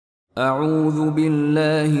أعوذ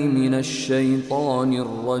بالله من الشيطان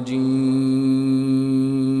الرجيم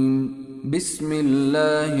بسم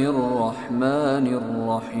الله الرحمن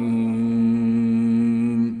الرحيم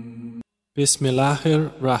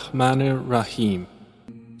Bismillahir Rahmanir Rahim.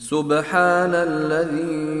 سبحان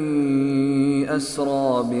الذي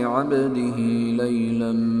أسرى بعبده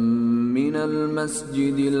ليلا من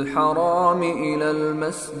المسجد الحرام إلى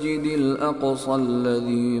المسجد الأقصى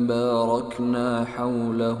الذي باركنا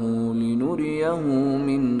حوله لنريه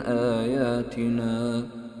من آياتنا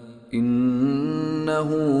إنه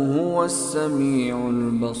هو السميع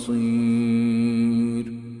البصير.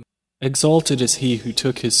 Exalted is he who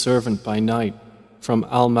took his servant by night from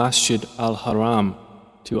Al-Masjid Al-Haram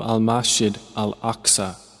to Al-Masjid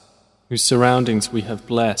Al-Aqsa, whose surroundings we have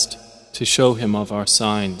blessed to show him of our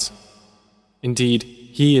signs. Indeed,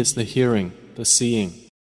 he is the hearing, the seeing.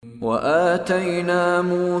 وآتينا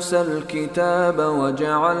موسى الكتاب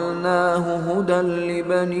وجعلناه هدى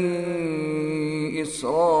لبني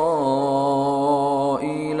إسرائيل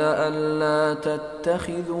ألا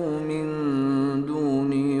تتخذوا من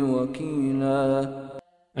دوني وكيلا.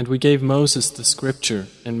 And we gave Moses the scripture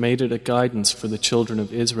and made it a guidance for the children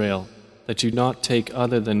of Israel, that you not take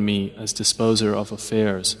other than me as disposer of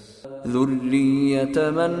affairs. ذرية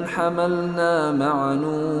من حملنا مع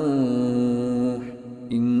نوح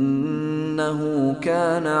إنه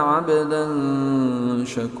كان عبدا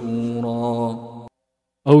شكورا.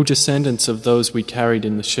 O descendants of those we carried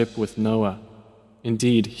in the ship with Noah,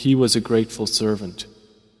 indeed he was a grateful servant.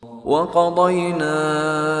 وقضينا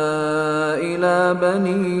إلى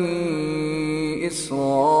بني إسرائيل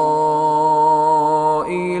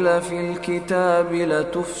في الكتاب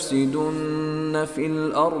لتفسدن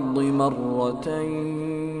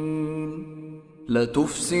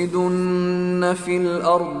في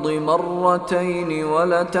الأرض مرتين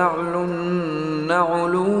ولتعلن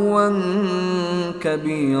علوا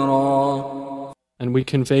كبيرا. And we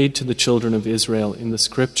conveyed to the children of Israel in the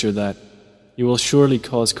scripture that you will surely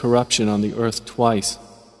cause corruption on the earth twice,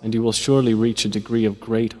 and you will surely reach a degree of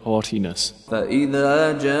great haughtiness.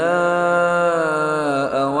 فإذا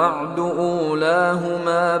جاء وعد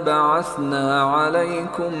أولاهما بعثنا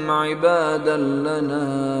عليكم عبادا لنا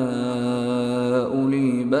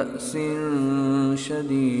أولي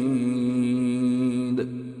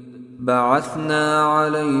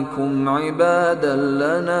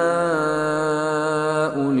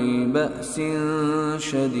بأس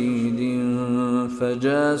شديد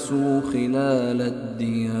فجاسوا خلال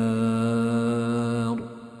الديار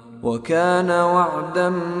وكان وعدا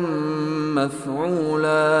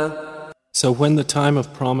مفعولا. So when the time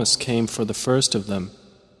of promise came for the first of them,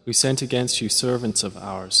 we sent against you servants of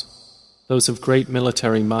ours, those of great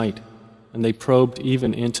military might, and they probed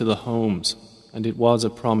even into the homes, and it was a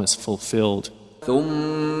promise fulfilled.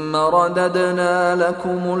 ثم رددنا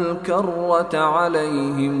لكم الكرة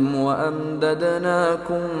عليهم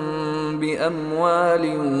وأمددناكم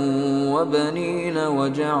بأموال وبنين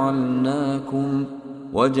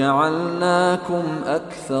وجعلناكم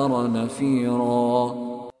أكثر نفيرا.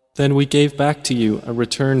 Then we gave back to you a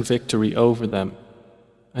return victory over them,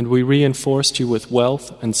 and we reinforced you with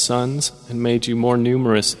wealth and sons and made you more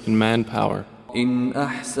numerous in manpower. إن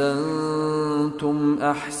أحسنتم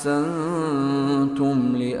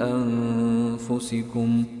أحسنتم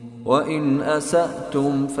لأنفسكم وإن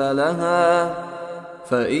أسأتم فلها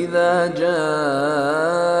فإذا جاء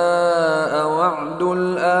وعد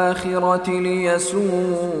الآخرة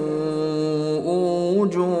ليسوءوا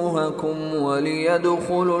وجوهكم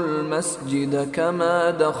وليدخلوا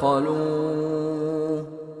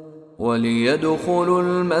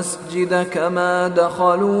المسجد كما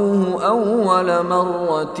دخلوه أول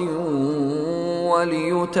مرة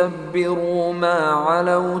وليتبروا ما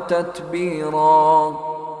علوا تتبيرا.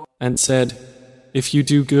 And said, if you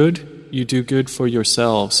do good, you do good for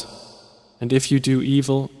yourselves, and if you do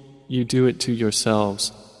evil, you do it to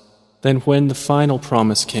yourselves. Then when the final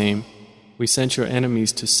promise came, we sent your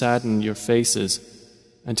enemies to sadden your faces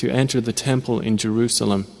and to enter the temple in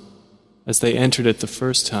Jerusalem as they entered it the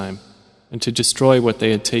first time, and to destroy what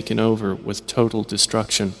they had taken over with total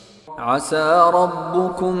destruction. عسى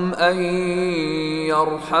ربكم أن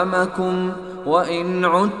يرحمكم وإن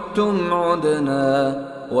عدتم عدنا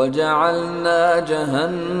وجعلنا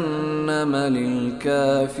جهنم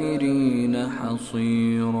للكافرين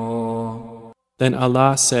حصيرا. Then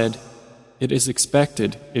Allah said, it is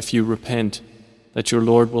expected, if you repent, that your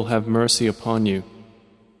Lord will have mercy upon you.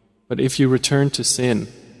 But if you return to sin,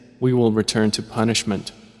 we will return to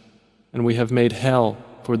punishment. And we have made hell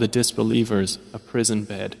for the disbelievers a prison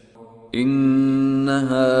bed. إن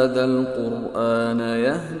هذا القرآن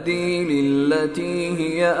يهدي للتي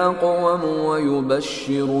هي أقوم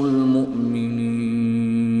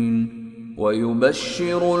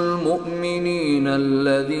ويبشر المؤمنين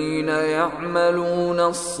الذين يعملون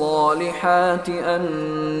الصالحات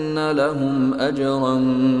أن لهم أجرا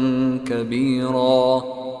كبيرا.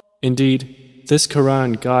 Indeed, this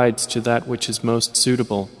Quran guides to that which is most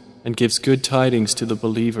suitable and gives good tidings to the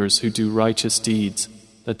believers who do righteous deeds,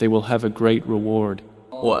 that they will have a great reward.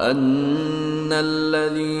 وَأَنَّ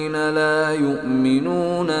الَّذِينَ لَا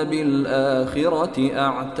يُؤْمِنُونَ بِالْآخِرَةِ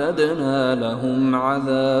أَعْتَدْنَا لَهُمْ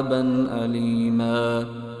عَذَابًا أَلِيمًا.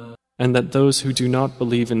 And that those who do not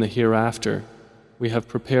believe in the hereafter, we have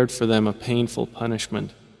prepared for them a painful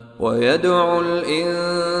punishment. وَيَدْعُ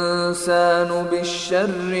الْإِنسَانُ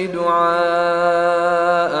بِالشَّرِّ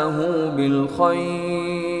دُعَاءَهُ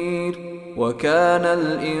بِالْخَيْرِ وَكَانَ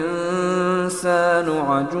الْإِنسَانُ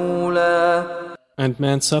عَجُولًا. And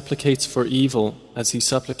man supplicates for evil as he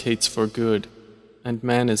supplicates for good, and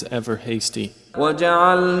man is ever hasty.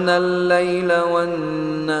 وَجَعَلْنَا اللَّيْلَ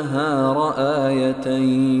وَالنَّهَارَ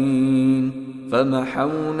آيَتَيْنِ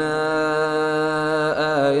فَمَحَوْنَا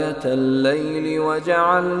آيَةَ اللَّيْلِ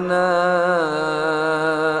وَجَعَلْنَا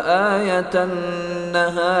آيَةَ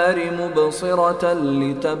النَّهَارِ مُبْصِرَةً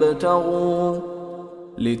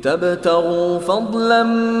لتبتغوا فضلا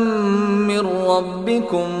من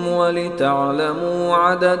ربكم ولتعلموا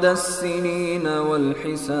عدد السنين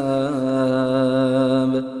والحساب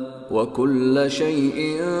وكل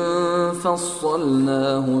شيء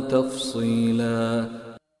فصلناه تفصيلا.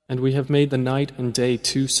 And we have made the night and day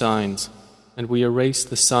two signs, and we erased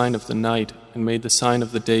the sign of the night and made the sign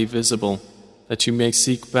of the day visible, that you may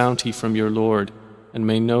seek bounty from your Lord and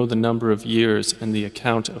may know the number of years and the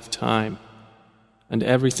account of time. And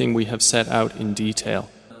everything we have set out in detail.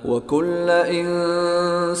 وَكُلَّ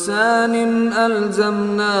إِنسَانٍ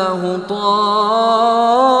أَلْزَمْنَاهُ طَائِرَهُ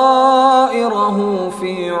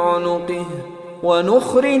فِي عُنُقِهِ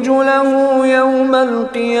وَنُخْرِجُ لَهُ يَوْمَ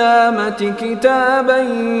الْقِيَامَةِ كِتَابًا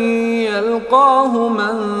يَلْقَاهُ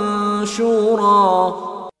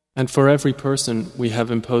مَنْشُورًا. And for every person we have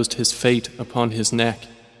imposed his fate upon his neck,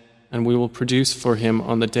 and we will produce for him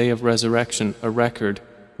on the day of resurrection a record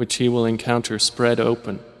which he will encounter spread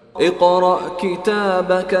open. اقرأ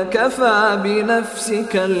كتابك كفى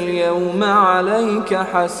بنفسك اليوم عليك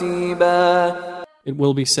حسيبا. It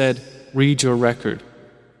will be said, read your record.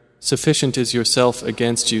 Sufficient is yourself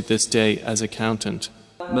against you this day as accountant.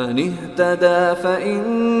 من اهتدى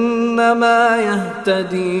فإنما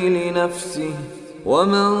يهتدي لنفسه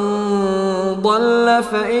ومن ضل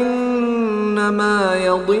فإنما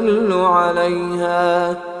يضل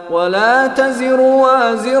عليها ولا تزر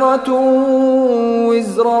وازرة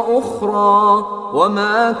وزر أخرى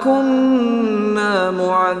وما كنا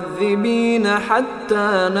معذبين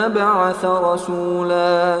حتى نبعث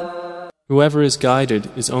رسولا. Whoever is guided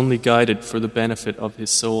is only guided for the benefit of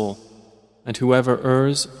his soul, and whoever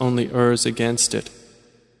errs only errs against it.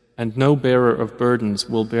 And no bearer of burdens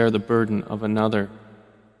will bear the burden of another,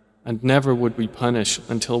 and never would we punish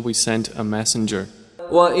until we sent a messenger.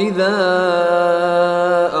 وَإِذَا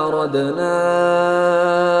أَرَدْنَا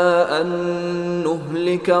أَن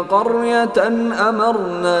نُهْلِكَ قَرْيَةً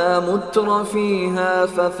أَمَرْنَا مُتْرَ فِيهَا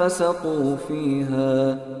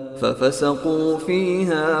فَفَسَقُوا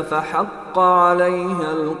فِيهَا فَحَقَّ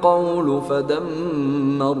عَلَيْهَا الْقَوْلُ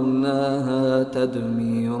فَدَمَّرْنَاهَا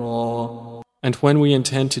تَدْمِيرًا. And when we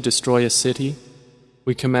intend to destroy a city,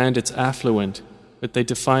 we command its affluent, but they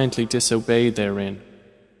defiantly disobey therein.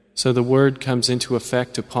 So the word comes into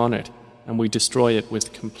effect upon it, and we destroy it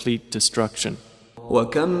with complete destruction.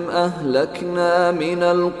 وَكَمْ أَهْلَكْنَا مِنَ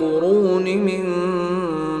الْقُرُونِ مِنْ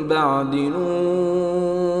بَعْدِ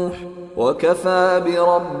نُوحٍ وَكَفَى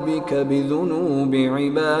بِرَبِّكَ بِذُنُوبِ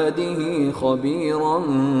عِبَادِهِ خَبِيرًا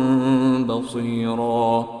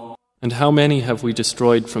بَصِيرًا. And how many have we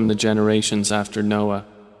destroyed from the generations after Noah?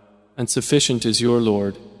 And sufficient is your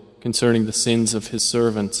Lord concerning the sins of his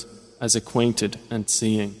servants, as acquainted and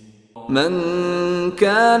seeing. من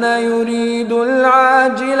كان يريد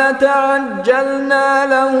العاجلة عجلنا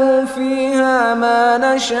له فيها ما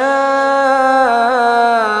نشاء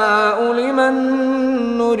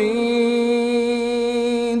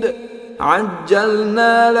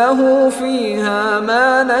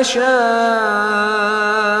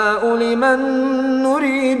لمن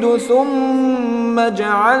نريد ثم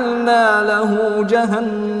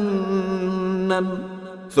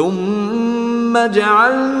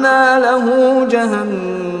جعلنا له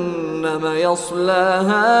جهنم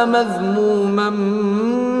يصلاها مذموما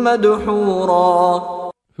مدحورا.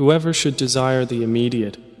 Whoever should desire the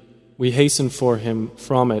immediate, we hasten for him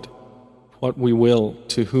from it what we will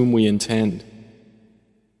to whom we intend.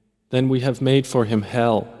 Then we have made for him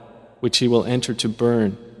hell, which he will enter to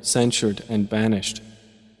burn, censured and banished.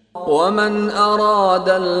 ومن أراد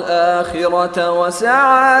الآخرة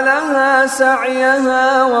وسعى لها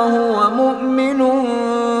سعيها وهو مؤمن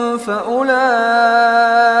فأولئك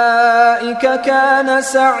كان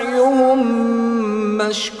سعيهم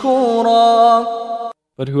مشكورا.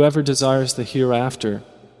 But whoever desires the hereafter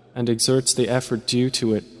and exerts the effort due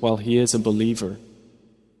to it while he is a believer,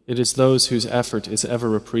 it is those whose effort is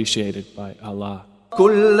ever appreciated by Allah.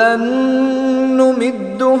 كُلًّا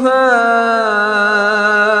نُمِدُّ هَؤُلَاءِ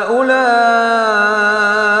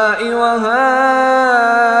وَهَؤُلَاءِ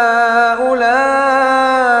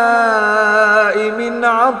مِنْ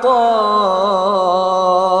عَطَاءِ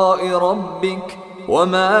رَبِّكَ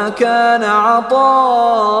وَمَا كَانَ عَطَاءُ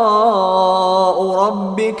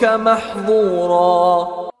رَبِّكَ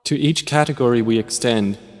مَحْظُورًا. To each category we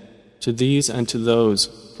extend, to these and to those,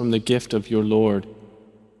 from the gift of your Lord,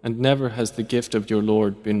 and never has the gift of your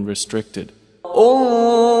Lord been restricted.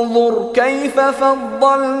 انظر كيف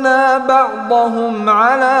فضلنا بعضهم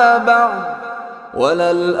على بعض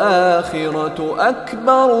وللآخرة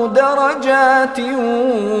أكبر درجات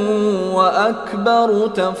وأكبر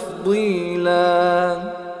تفضيلا.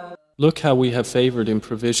 Look how we have favored in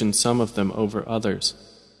provision some of them over others,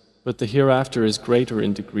 but the hereafter is greater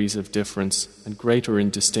in degrees of difference and greater in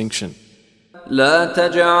distinction. لا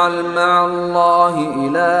تجعل مع الله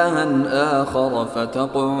إلها آخر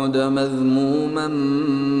فتقعد مذموما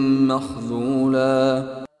مخذولا.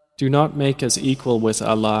 Do not make as equal with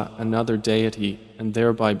Allah another deity and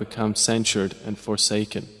thereby become censured and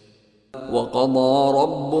forsaken. وقضى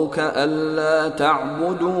ربك ألا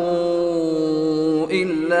تعبدوا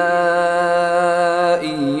إلا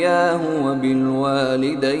إياه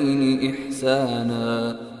وبالوالدين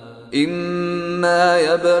إحسانا إما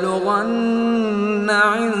يبلغن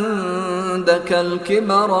عندك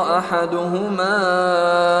الكبر أحدهما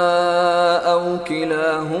أو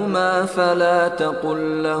كلاهما فلا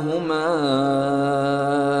تقل لهما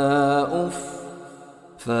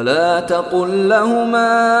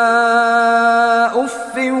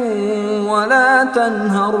أف ولا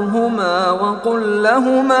تنهرهما وقل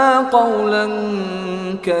لهما قولا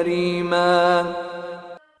كريما.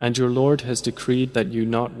 And your Lord has decreed that you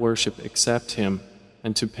not worship except Him,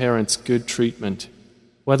 and to parents good treatment,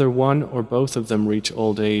 whether one or both of them reach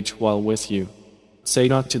old age while with you. Say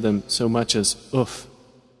not to them so much as uff,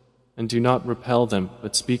 and do not repel them,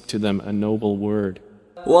 but speak to them a noble word.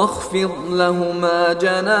 واخفض لهما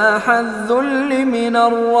جناح الذل من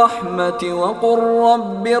الرحمة وقل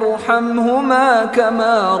رب ارحمهما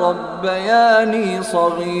كما ربياني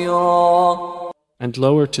صغيرا. And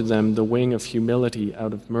lower to them the wing of humility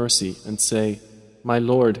out of mercy, and say, My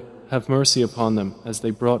Lord, have mercy upon them as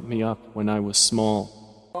they brought me up when I was small.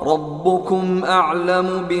 ربكم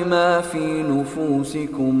أعلم بما في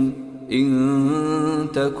نفوسكم إن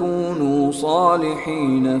تكونوا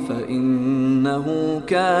صالحين فإنه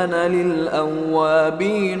كان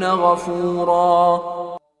للأوابين غفورا.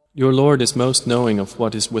 Your Lord is most knowing of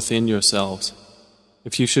what is within yourselves.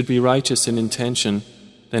 If you should be righteous in intention,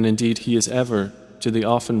 then indeed He is ever, to the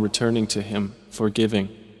often returning to Him, forgiving.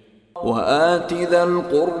 وآت ذا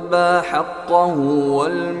القربى حقه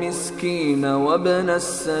والمسكين وابن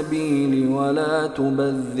السبيل ولا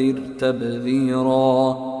تبذر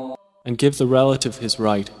تبذيرا. And give the relative his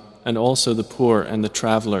right, and also the poor and the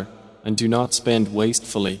traveler, and do not spend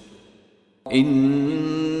wastefully.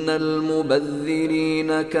 إن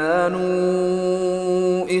المبذرين كانوا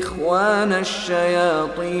إخوان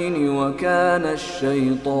الشياطين وكان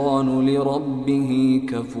الشيطان لربه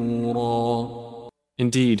كفورا.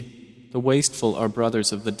 Indeed, the wasteful are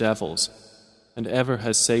brothers of the devils, and ever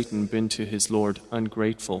has Satan been to his Lord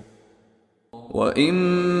ungrateful.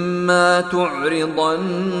 وَإِمَّا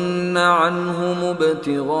تُعْرِضَنَّ عَنْهُمُ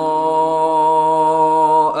ابْتِغَاءَ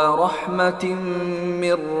رَحْمَةٍ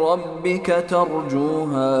مِّن رَّبِّكَ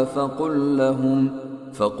تَرْجُوهَا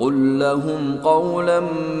فَقُل لَّهُمْ قَوْلًا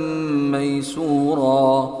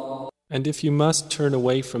مَّيْسُورًا. And if you must turn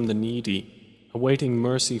away from the needy, awaiting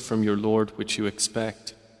mercy from your Lord which you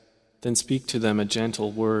expect, then speak to them a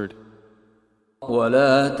gentle word.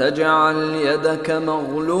 ولا تجعل يدك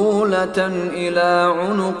مغلولة إلى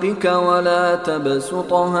عنقك ولا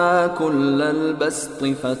تبسطها كل البسط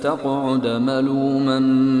فتقعد ملوما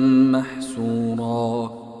محسورا.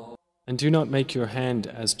 And do not make your hand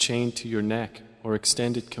as chained to your neck or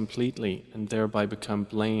extend it completely and thereby become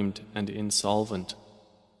blamed and insolvent.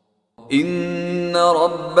 إن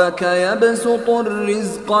ربك يبسط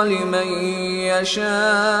الرزق لمن يشاء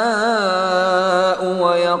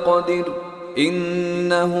ويقدر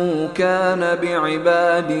إنه كان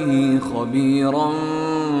بعباده خبيرا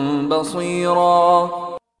بصيرا.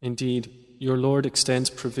 Indeed, your Lord extends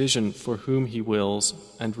provision for whom He wills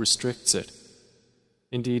and restricts it.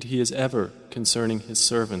 Indeed, He is ever, concerning His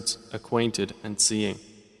servants, acquainted and seeing.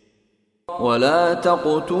 ولا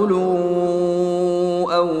تقتلوا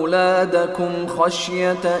أولادكم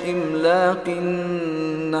خشية إملاق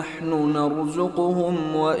نحن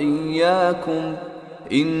نرزقهم وإياكم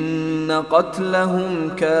إن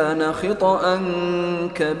قتلهم كان خطأ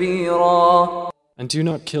كبيرا. And do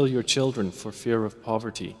not kill your children for fear of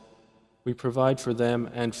poverty. We provide for them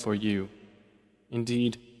and for you.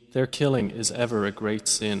 Indeed, their killing is ever a great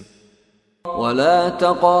sin. ولا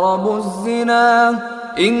تقربوا الزنا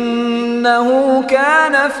إنه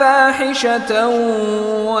كان فاحشة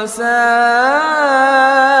وساء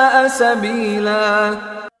سبيلا.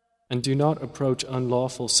 And do not approach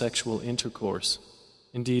unlawful sexual intercourse.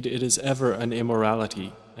 Indeed, it is ever an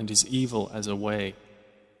immorality and is evil as a way.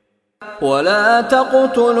 ولا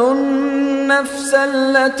تقتلوا النفس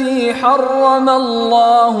التي حرم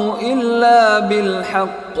الله إلا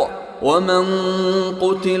بالحق ومن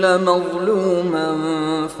قتل مظلوما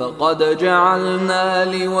فقد جعلنا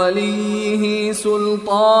لوليه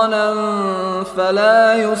سلطانا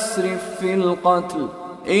فلا يسرف في القتل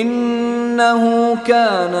إنه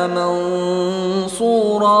كان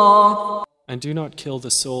منصورا. And do not kill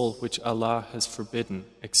the soul which Allah has forbidden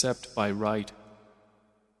except by right.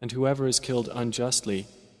 And whoever is killed unjustly,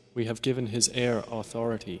 we have given his heir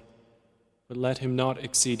authority. But let him not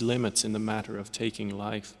exceed limits in the matter of taking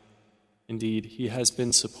life. Indeed, he has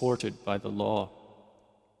been supported by the law.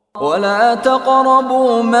 ولا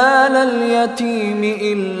تقربوا مال اليتيم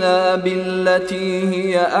إلا بالتي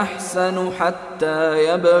هي أحسن حتى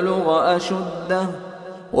يبلغ أشده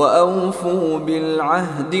وأوفوا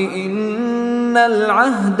بالعهد إن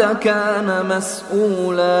العهد كان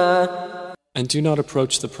مسؤولا. And do not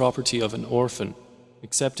approach the property of an orphan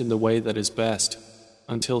except in the way that is best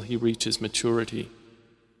until he reaches maturity,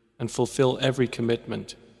 and fulfill every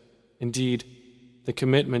commitment. Indeed, the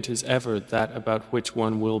commitment is ever that about which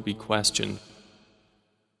one will be questioned.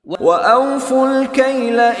 وَأَوْفُوا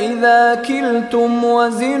الْكَيْلَ إِذَا كِلْتُمْ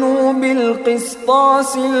وَزِنُوا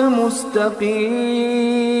بِالْقِسْطَاسِ الْمُسْتَقِيمِ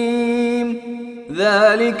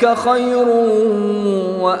ذَلِكَ خَيْرٌ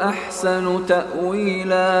وَأَحْسَنُ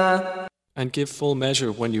تَأْوِيلًا. And give full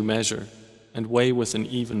measure when you measure, and weigh with an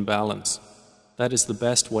even balance. That is the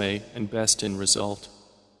best way and best in result.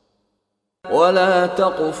 ولا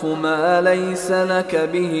تقف ما ليس لك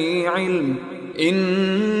به علم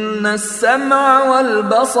إن السمع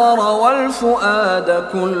والبصر والفؤاد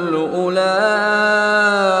كل أولئك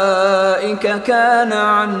كان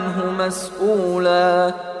عنه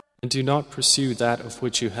مسؤولا. And do not pursue that of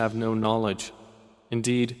which you have no knowledge.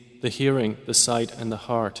 Indeed, the hearing, the sight, and the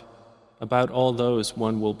heart, about all those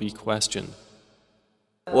one will be questioned.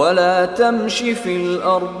 ولا تمش في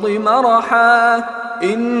الأرض مرحا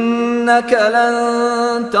إنك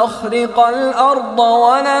لن تخرق الأرض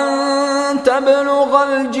ولن تبلغ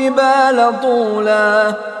الجبال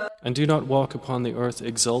طولا. And do not walk upon the earth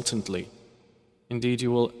exultantly. Indeed,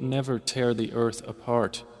 you will never tear the earth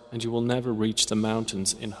apart, and you will never reach the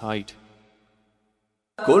mountains in height.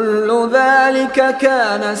 كل ذلك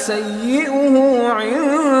كان سيئه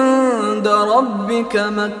عند ربك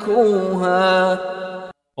مكروها.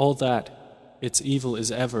 All that, its evil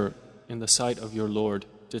is ever, in the sight of your Lord,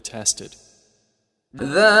 detested.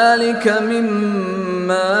 ذلك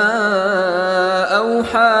مما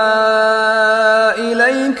أوحى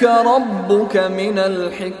إليك ربك من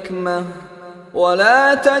الحكمة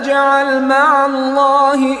ولا تجعل مع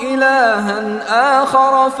الله إلها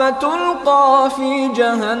آخر فتلقى في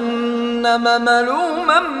جهنم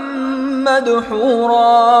ملوما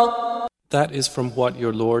مدحورا. That is from what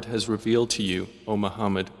your Lord has revealed to you, O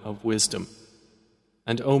Muhammad, of wisdom.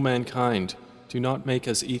 And O mankind, do not make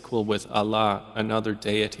us equal with Allah, another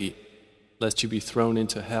deity, lest you be thrown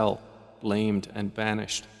into hell, blamed and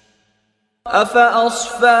banished.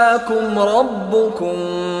 أفأصفاكم ربكم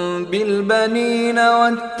بالبنين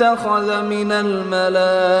واتخذ من الملائكة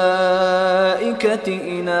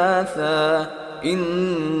إناثا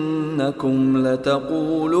إنكم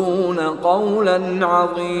لتقولون قولا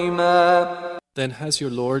عظيما. Then has your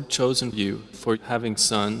Lord chosen you for having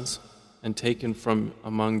sons and taken from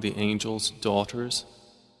among the angels daughters?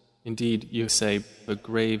 Indeed, you say a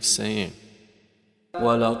grave saying.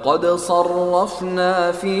 وَلَقَدْ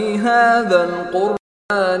صَرَّفْنَا فِي هَذَا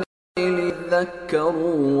الْقُرْآنِ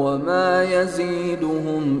لِيَذَّكَّرُوا وَمَا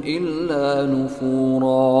يَزِيدُهُمْ إِلَّا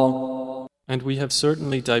نُفُورًا. And we have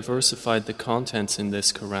certainly diversified the contents in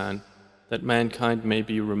this Quran, that mankind may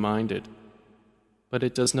be reminded, but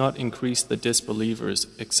it does not increase the disbelievers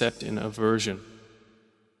except in aversion.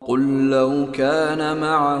 قل لو كان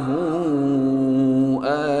معه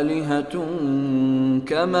آلهة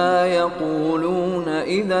كما يقولون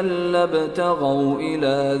إذا لابتغوا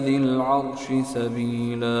إلى ذي العرش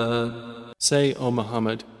سبيلا. Say, O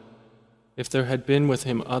Muhammad, if there had been with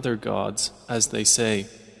him other gods, as they say,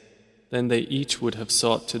 then they each would have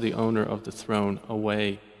sought to the owner of the throne a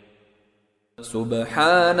way.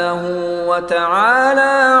 سبحانه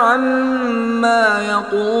وتعالى عما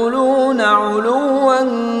يقولون علوا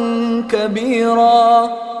كبيرا.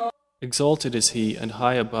 Exalted is he and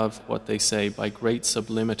high above what they say by great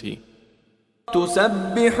sublimity.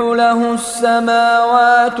 تسبح له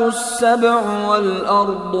السماوات السبع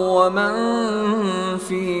والأرض ومن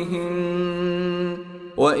فيهن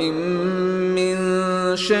وإن من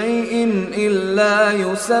شيء إلا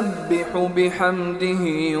يسبح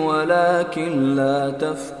بحمده ولكن لا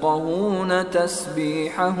تفقهون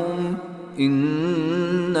تسبيحهم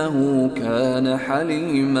إنه كان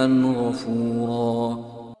حليما غفورا.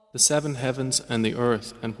 The seven heavens and the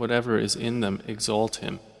earth and whatever is in them exalt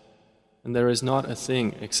him. And there is not a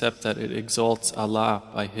thing except that it exalts Allah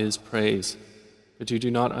by His praise, but you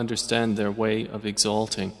do not understand their way of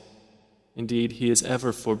exalting. Indeed, He is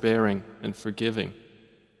ever forbearing and forgiving.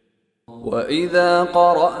 وَإِذَا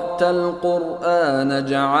قَرَأْتَ الْقُرْآنَ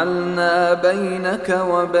جَعَلْنَا بَيْنَكَ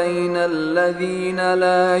وَبَيْنَ الَّذِينَ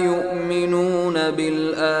لَا يُؤْمِنُونَ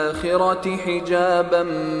بِالْآخِرَةِ حِجَابًا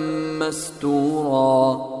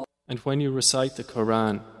مَسْتُورًا. And when you recite the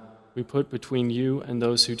Quran, we put between you and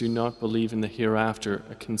those who do not believe in the hereafter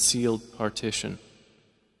a concealed partition.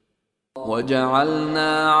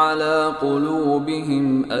 وَجَعَلْنَا عَلَى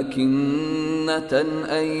قُلُوبِهِمْ أَكِنَّةً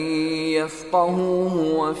أَن يَفْقَهُوهُ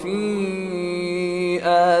وَفِي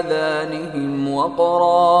آذَانِهِمْ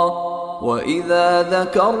وَقْرًا وَإِذَا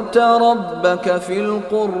ذَكَرْتَ رَبَّكَ فِي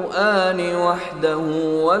الْقُرْآنِ وَحْدَهُ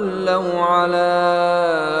وَلَّوْا عَلَى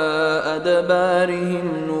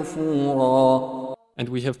أَدْبَارِهِمْ نُفُورًا. And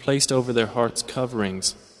we have placed over their hearts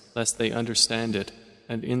coverings, lest they understand it,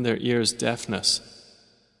 and in their ears deafness.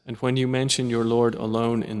 And when you mention your Lord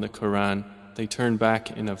alone in the Quran, they turn back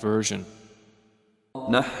in aversion.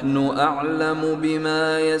 نحن أعلم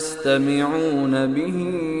بما يستمعون به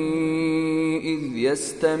إذ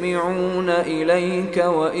يستمعون إليك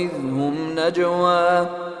وإذ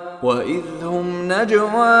هم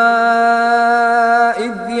نجوى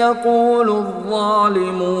إذ يقول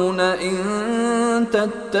الظالمون إن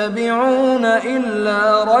تتبعون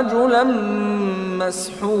إلا رجلا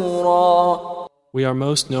مسحورا. We are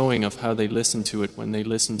most knowing of how they listen to it when they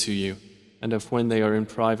listen to you, and of when they are in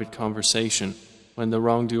private conversation, when the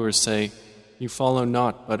wrongdoers say, "You follow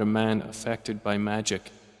not but a man affected by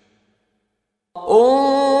magic."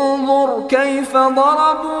 انظر كيف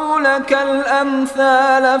ضربوا لك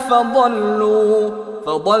الأمثال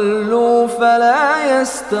فضلوا فلا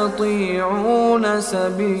يستطيعون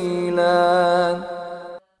سبيلا.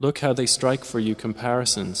 Look how they strike for you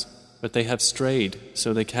comparisons, but they have strayed,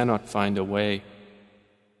 so they cannot find a way.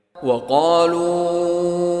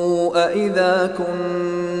 وقالوا أإذا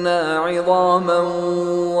كنا عظاما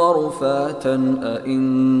ورفاتا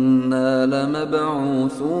أإنا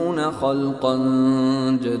لمبعوثون خلقا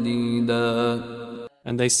جديدا.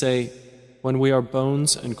 And they say, when we are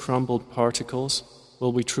bones and crumbled particles,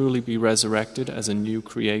 will we truly be resurrected as a new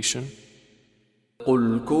creation?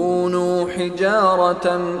 قل كونوا حجارة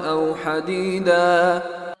أو حديدا.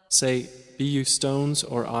 Say, be you stones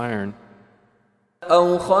or iron,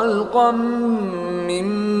 أو خلقا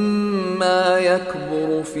مما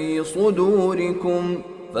يكبر في صدوركم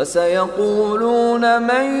فسيقولون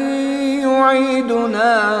من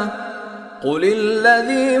يعيدنا قل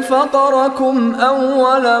الذي فطركم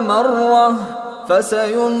أول مرة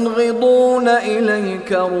فسينغضون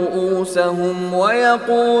إليك رؤوسهم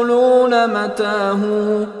ويقولون متاه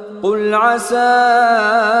قل عسى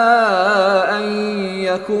أن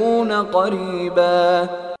يكون قريبا.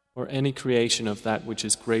 or any creation of that which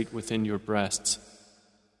is great within your breasts.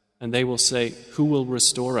 And they will say, who will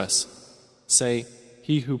restore us? Say,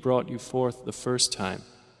 he who brought you forth the first time.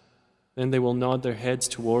 Then they will nod their heads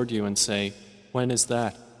toward you and say, when is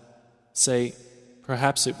that? Say,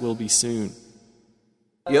 perhaps it will be soon.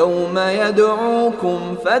 يوم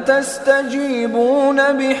يدعوكم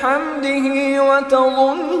فتستجيبون بحمده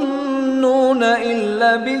وتظنون إن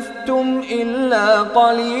لبثتم إلا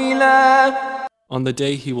قليلا. On the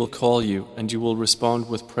day he will call you, and you will respond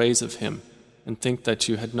with praise of him, and think that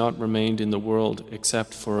you had not remained in the world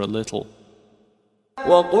except for a little.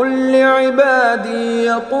 وَقُلْ لِعِبَادِي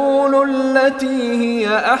يَقُولُوا الَّتِي هِيَ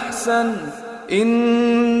أَحْسَنُ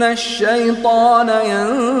إن الشيطان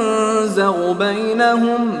ينزغ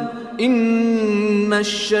بينهم إن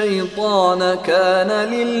الشيطان كان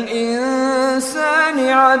للإنسان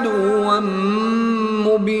عدوا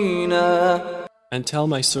مبينا. And tell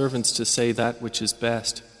my servants to say that which is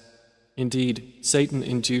best. Indeed, Satan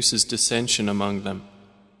induces dissension among them.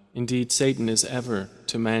 Indeed, Satan is ever,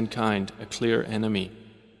 to mankind, a clear enemy.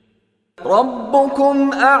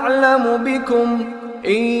 ربكم أعلم بكم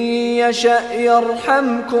إن يشأ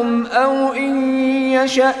يرحمكم أو إن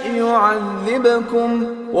يشأ يعذبكم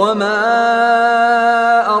وما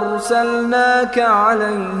أرسلناك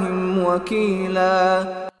عليهم وكيلا.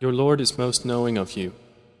 Your Lord is most knowing of you.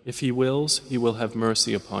 If He wills, He will have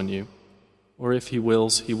mercy upon you. Or if He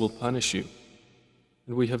wills, He will punish you.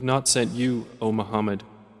 And we have not sent you, O Muhammad,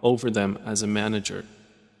 over them as a manager.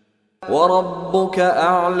 وَرَبُّكَ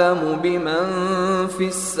أَعْلَمُ بِمَنْ فِي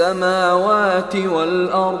السَّمَاوَاتِ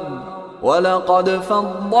وَالْأَرْضِ وَلَقَدْ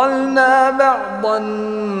فَضَّلْنَا بَعْضَ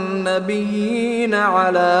النَّبِيِّينَ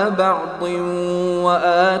عَلَى بَعْضٍ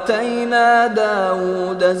وَآتَيْنَا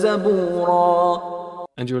دَاوُودَ زَبُورًا.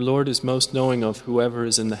 And your Lord is most knowing of whoever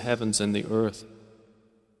is in the heavens and the earth.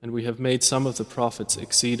 And we have made some of the prophets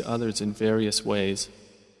exceed others in various ways.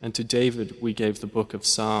 And to David we gave the book of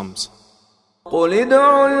Psalms. قُلِ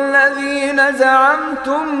ادْعُوا الَّذِينَ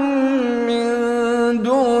زَعَمْتُم مِّن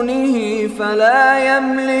دُونِهِ فَلَا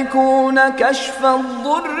يَمْلِكُونَ كَشْفَ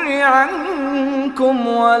الضُّرِّ عَنكُمْ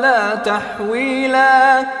وَلَا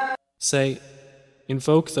تَحْوِيلًا. Say,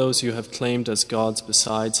 invoke those you have claimed as gods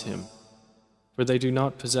besides Him, for they do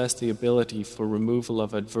not possess the ability for removal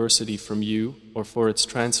of adversity from you or for its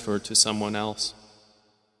transfer to someone else.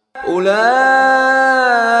 أولئك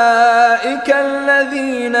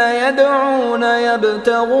الذين يدعون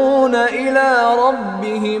يبتغون إلى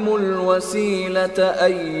ربهم الوسيلة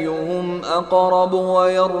أيهم أقرب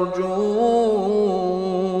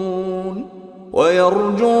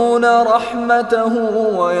ويرجون رحمته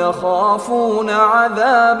ويخافون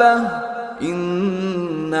عذابه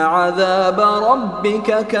إن عذاب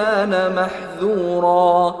ربك كان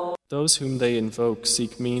محذورا. Those whom they invoke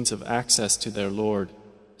seek means of access to their Lord,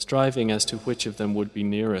 striving as to which of them would be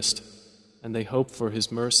nearest, and they hope for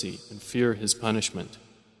His mercy and fear His punishment.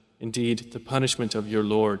 Indeed, the punishment of your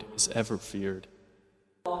Lord is ever feared.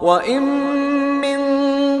 وَإِن مِّن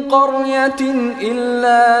قَرْيَةٍ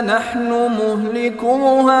إِلَّا نَحْنُ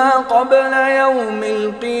مُهْلِكُوهَا قَبْلَ يَوْمِ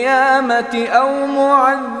الْقِيَامَةِ أَوْ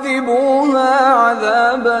مُعَذِّبُوهَا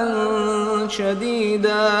عَذَابًا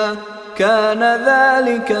شَدِيدًا كَانَ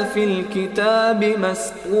ذَلِكَ فِي الْكِتَابِ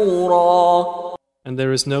مَسْطُورًا. And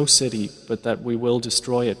there is no city but that we will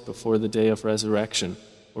destroy it before the day of resurrection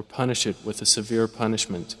or punish it with a severe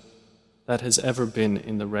punishment. That has ever been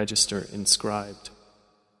in the register inscribed.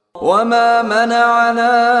 وَمَا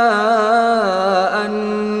مَنَعَنَا أَن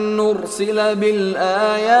نُرْسِلَ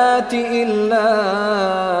بِالْآيَاتِ إِلَّا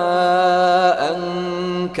أَن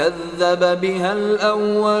كَذَّبَ بِهَا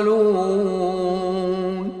الْأَوَّلُونَ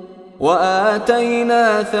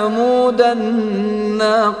وآتينا ثمود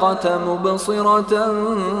الناقة مبصرة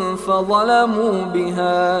فظلموا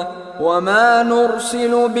بها وما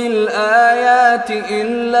نرسل بالآيات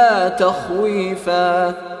إلا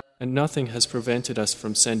تخويفا. And nothing has prevented us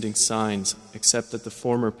from sending signs except that the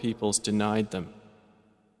former peoples denied them.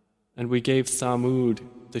 And we gave Thamud,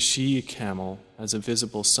 the she-camel, as a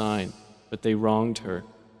visible sign, but they wronged her.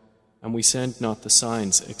 And we send not the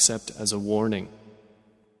signs except as a warning.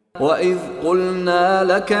 وَإِذْ قُلْنَا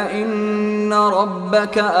لَكَ إِنَّ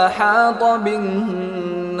رَبَّكَ أَحَاطَ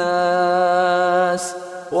بِالنَّاسِ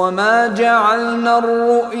وَمَا جَعَلْنَا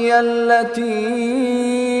الرُّؤْيَا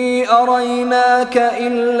الَّتِي أَرَيْنَاكَ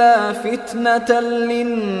إِلَّا فِتْنَةً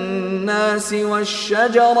لِلنَّاسِ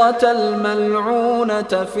وَالشَّجَرَةَ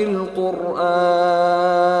الْمَلْعُونَةَ فِي الْقُرْآنِ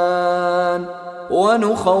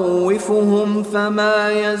وَنُخَوِّفُهُمْ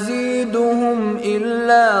فَمَا يَزِيدُهُمْ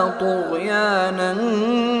إِلَّا طُغْيَانًا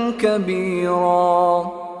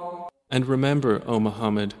كَبِيرًا. And remember, O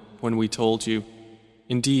Muhammad, when we told you,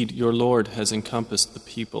 indeed your Lord has encompassed the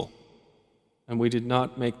people. And we did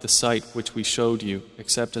not make the sight which we showed you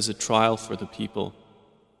except as a trial for the people,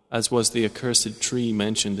 as was the accursed tree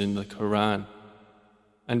mentioned in the Quran.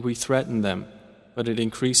 And we threaten them, but it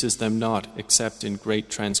increases them not except in great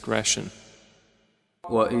transgression.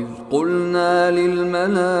 وَإِذْ قُلْنَا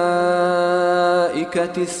لِلْمَلَائِكَةِ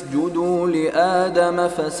اسْجُدُوا لِآدَمَ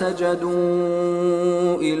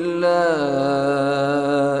فَسَجَدُوا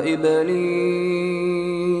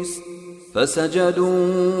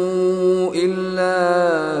إِلَّا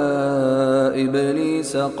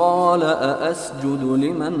إِبْلِيسَ قَالَ أَأَسْجُدُ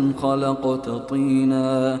لِمَنْ خَلَقْتَ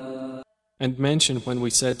طِينًا. And mention when we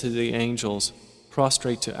said to the angels,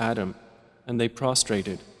 prostrate to Adam, and they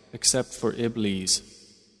prostrated, except for Iblis.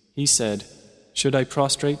 He said, should I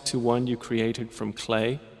prostrate to one you created from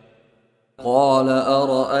clay? قال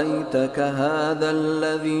أرأيتك هذا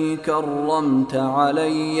الذي كرمت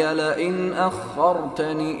علي لئن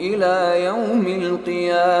أخرتني إلى يوم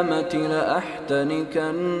القيامة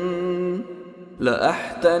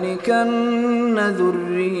لأحتنكن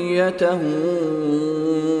ذريته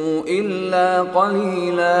إلا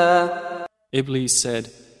قليلا. Iblis said,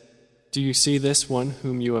 do you see this one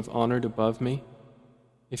whom you have honored above me?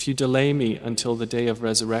 If you delay me until the day of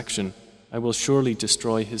resurrection, I will surely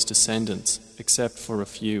destroy his descendants, except for a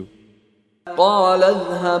few. قال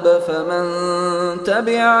اذهب فمن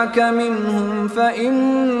تبعك منهم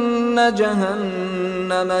فإن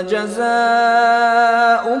جهنم جزاؤكم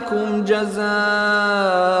جزاء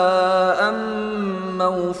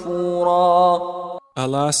موفورا.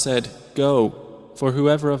 Allah said, go, for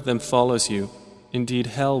whoever of them follows you, indeed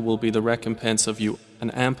hell will be the recompense of you, an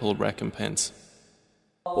ample recompense.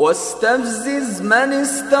 واستفزز من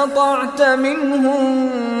استطعت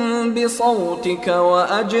منهم بصوتك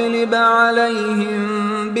وأجلب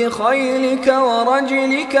عليهم بخيلك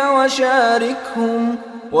ورجلك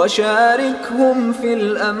وشاركهم في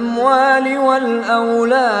الأموال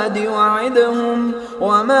والأولاد وعدهم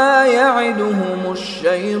وما يعدهم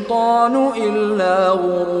الشيطان إلا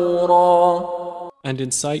غرورا. And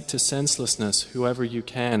incite to senselessness whoever you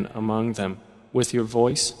can among them with your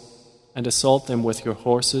voice, and assault them with your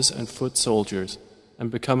horses and foot soldiers,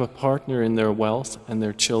 and become a partner in their wealth and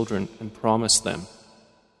their children, and promise them.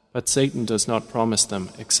 But Satan does not promise them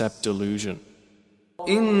except delusion.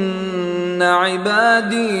 إن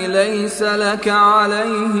عبادي ليس لك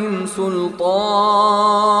عليهم سلطان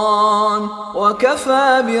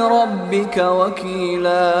وكفى بربك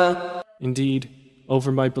وكيلا. Indeed,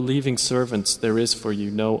 over my believing servants there is for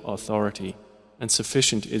you no authority, and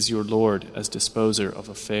sufficient is your Lord as disposer of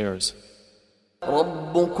affairs.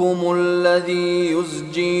 ربكم الذي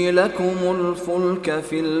يزجي لكم الفلك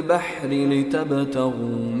في البحر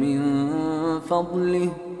لتبتغوا من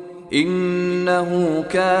فضله إنه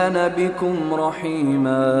كان بكم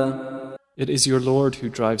رحيما. It is your Lord who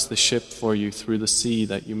drives the ship for you through the sea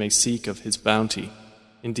that you may seek of his bounty.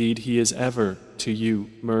 Indeed, he is ever to you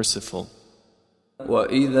merciful.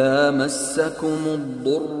 وَإِذَا مَسَّكُمُ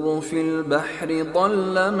الضُّرُّ فِي الْبَحْرِ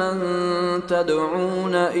ضَلَّ مَن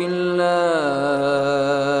تَدْعُونَ إِلَّا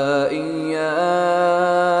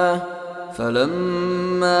إِيَّاهُ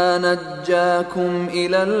فَلَمَّا نَجَّاكُمْ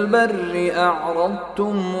إِلَى الْبَرِّ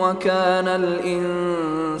أَعْرَضْتُمْ وَكَانَ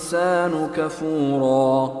الْإِنسَانُ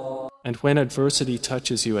كَفُورًا. And when adversity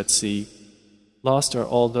touches you at sea, lost are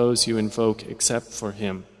all those you invoke except for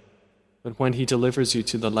him. But when he delivers you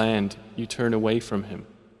to the land, you turn away from him,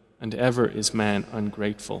 and ever is man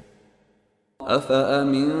ungrateful.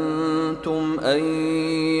 أَفَأَمِنْتُمْ أَنْ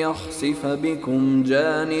يَخْسِفَ بِكُمْ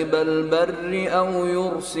جَانِبَ الْبَرِّ أَوْ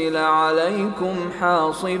يُرْسِلَ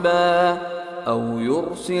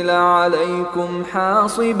عَلَيْكُمْ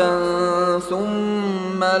حَاصِبًا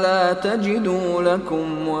ثُمَّ لَا تَجِدُوا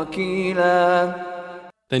لَكُمْ وَكِيلًا.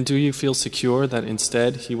 Then do you feel secure that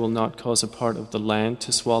instead he will not cause a part of the land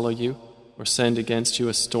to swallow you, or send against you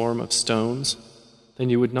a storm of stones? Then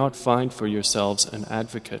you would not find for yourselves an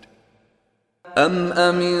advocate. أَمْ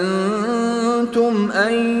أَمِنْتُمْ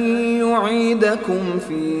أَنْ يُعِيدَكُمْ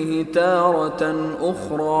فِيهِ تَارَةً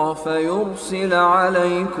أُخْرَى فَيُرْسِلَ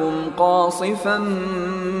عَلَيْكُمْ قَاصِفًا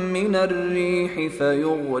مِنَ الرِّيحِ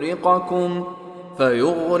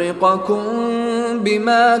فيغرقكم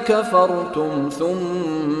بما كفرتم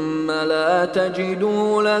ثم لا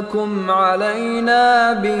تجدوا لكم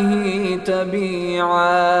علينا به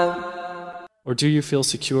تبيعا. Or do you feel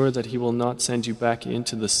secure that he will not send you back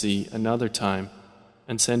into the sea another time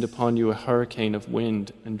and send upon you a hurricane of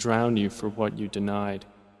wind and drown you for what you denied?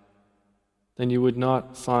 Then you would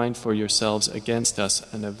not find for yourselves against us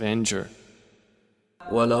an avenger.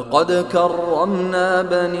 وَلَقَدْ كَرَّمْنَا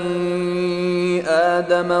بَنِي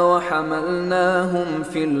آدَمَ وَحَمَلْنَاهُمْ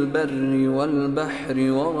فِي الْبَرِّ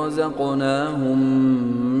وَالْبَحْرِ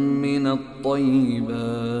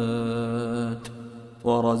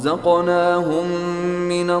ورزقناهم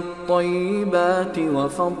من الطيبات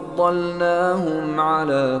وفضلناهم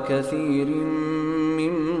على كثير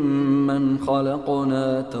ممن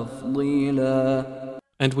خلقنا تفضيلا.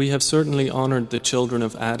 And we have certainly honored the children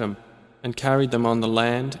of Adam and carried them on the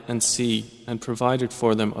land and sea and provided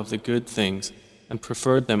for them of the good things and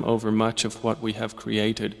preferred them over much of what we have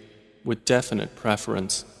created with definite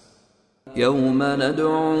preference. يوم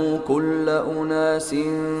ندعو كل أناس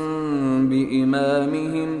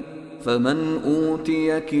بإمامهم فمن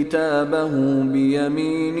أوتي كتابه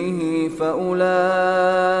بيمينه فأولئك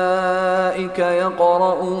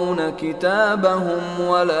يقرؤون كتابهم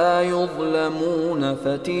ولا يظلمون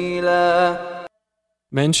فتيلا.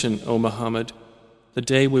 Mention, O Muhammad, the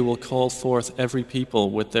day we will call forth every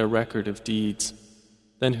people with their record of deeds.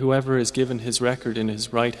 Then whoever is given his record in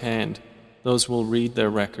his right hand, those will read their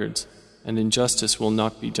records, and injustice will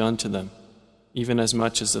not be done to them, even as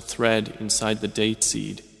much as a thread inside the date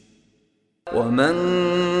seed.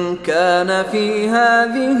 ومن كان في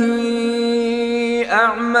هذه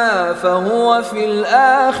أعمى فهو في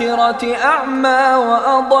الآخرة أعمى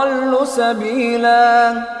وأضل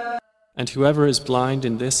سبيلا. And whoever is blind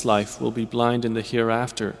in this life will be blind in the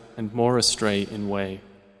hereafter and more astray in way.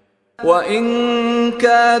 وَإِن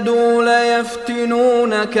كَادُوا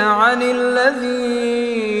لَيَفْتِنُونَكَ عَنِ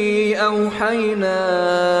الَّذِي أَوْحَيْنَا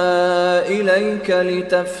إِلَيْكَ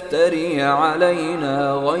لِتَفْتَرِيَ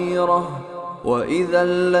عَلَيْنَا غَيْرَهُ وَإِذًا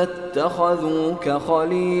لَاتَّخَذُوكَ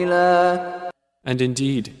خَلِيلًا. And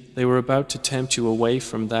indeed, they were about to tempt you away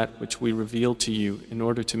from that which we revealed to you in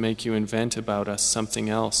order to make you invent about us something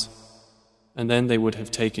else. And then they would have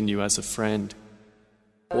taken you as a friend.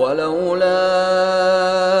 ولولا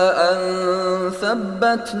أن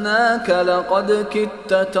ثبتناك لقد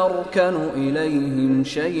كدت تركن إليهم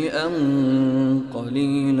شيئا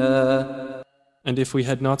قليلا. And if we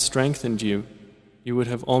had not strengthened you, you would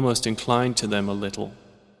have almost inclined to them a little.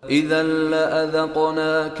 إذا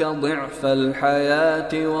لأذقناك ضعف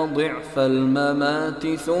الحياة وضعف الممات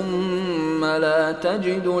ثم لا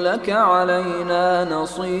تجد لك علينا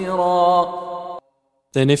نصيرا.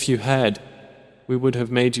 Then if you had, we would have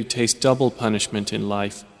made you taste double punishment in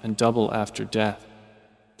life and double after death.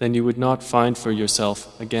 Then you would not find for yourself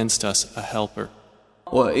against us a helper.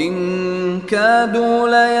 وَإِن كَادُوا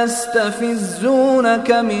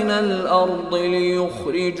لَيَسْتَفِزُّونَكَ مِنَ الْأَرْضِ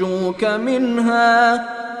لِيُخْرِجُوكَ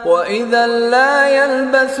مِنْهَا وَإِذًا لَا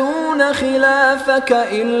يَلْبَثُونَ خِلَافَكَ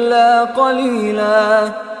إِلَّا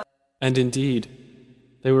قَلِيلًا. And indeed,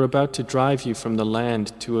 they were about to drive you from the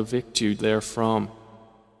land to evict you therefrom.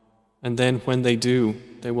 And then when they do,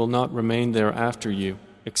 they will not remain there after you,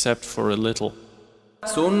 except for a little.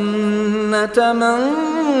 سُنَّةَ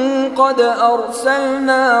مَنْ قَدْ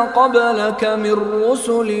أَرْسَلْنَا قَبْلَكَ مِنْ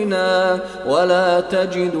رُسُلِنَا وَلَا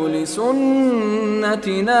تَجِدُ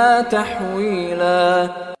لِسُنَّتِنَا تَحْوِيلًا.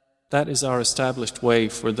 That is our established way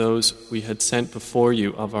for those we had sent before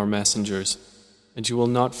you of our messengers, and you will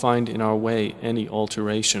not find in our way any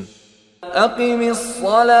alteration. أقم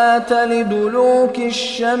الصلاة لدلوك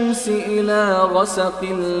الشمس إلى غسق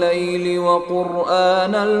الليل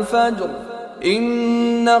وقرآن الفجر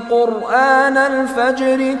إن قرآن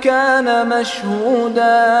الفجر كان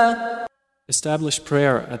مشهودا. Establish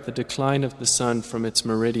prayer at the decline of the sun from its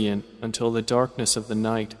meridian until the darkness of the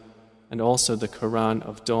night, and also the Quran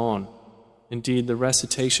of dawn. Indeed, the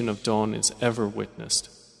recitation of dawn is ever witnessed.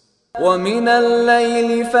 وَمِنَ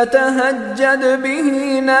اللَّيْلِ فَتَهَجَّدْ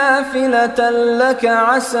بِهِ نَافِلَةً لَكَ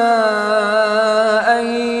عَسَىٰ أَن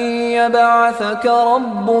يَبْعَثَكَ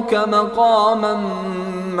رَبُّكَ مَقَامًا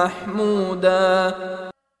مَحْمُودًا.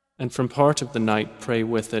 And from part of the night pray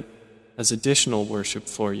with it as additional worship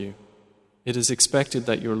for you. It is expected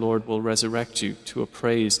that your Lord will resurrect you to a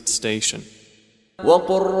praised station.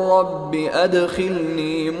 وَقُلْ رَبِّ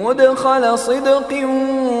أَدْخِلْنِي مُدْخَلَ صِدْقٍ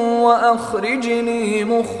وَأَخْرِجْنِي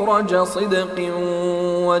مُخْرَجَ صِدْقٍ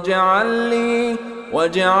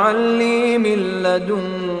وَاجْعَلْ لِي مِنْ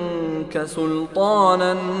لَدُنْكَ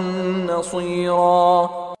سُلْطَانًا نَصِيرًا.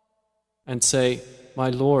 And say, My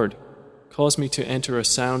Lord, cause me to enter a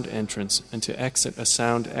sound entrance and to exit a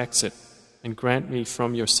sound exit, and grant me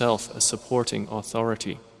from yourself a supporting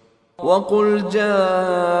authority. وَقُلْ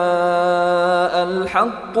جَاءَ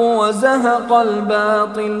الْحَقُّ وَزَهَقَ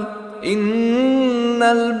الْبَاطِلُ إِنَّ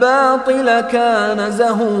الْبَاطِلَ كَانَ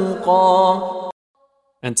زَهُوقًا.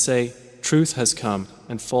 And say, Truth has come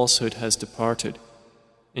and falsehood has departed.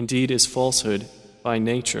 Indeed is falsehood by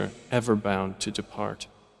nature ever bound to depart.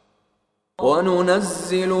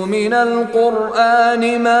 وَنُنَزِّلُ مِنَ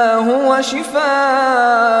الْقُرْآنِ مَا هُوَ شِفَاءٌ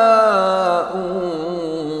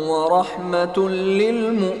وَرَحْمَةٌ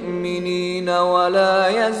لِلْمُؤْمِنِينَ وَلَا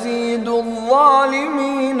يَزِيدُ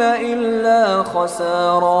الظَّالِمِينَ إِلَّا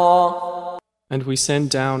خَسَارًا. And we send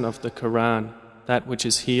down of the Quran that which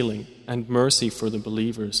is healing and mercy for the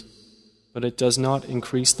believers, but it does not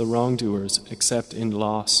increase the wrongdoers except in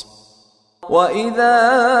loss. وَإِذَا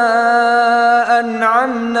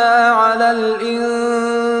أَنْعَمْنَا عَلَى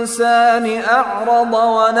الْإِنسَانِ أَعْرَضَ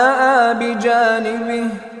وَنَأَىٰ بِجَانِبِهِ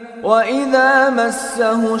وَإِذَا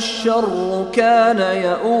مَسَّهُ الشَّرُّ كَانَ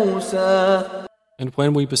يَئُوسًا. And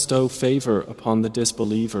when we bestow favor upon the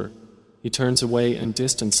disbeliever, he turns away and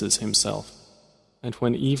distances himself. And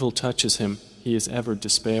when evil touches him, he is ever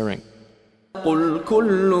despairing. قل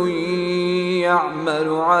كل يعمل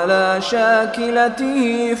على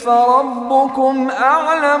شاكلته فربكم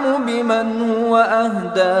أعلم بمن هو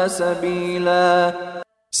أهدى سبيلا.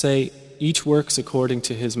 Say, each works according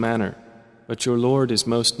to his manner, but your Lord is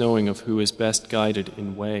most knowing of who is best guided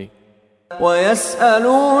in way.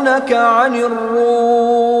 ويسألونك عن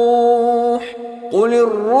الروح قل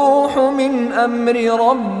الروح من أمر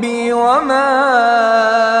ربي وما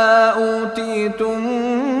أوتيتم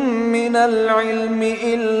من العلم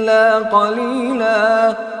إلا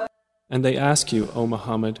قليلا. And they ask you, O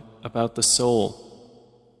Muhammad, about the soul.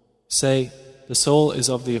 Say, the soul is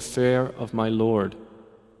of the affair of my Lord,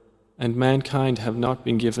 and mankind have not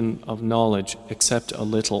been given of knowledge except a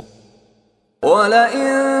little.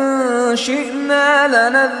 وَلَئِن شِئْنَا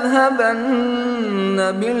لَنَذْهَبَنَّ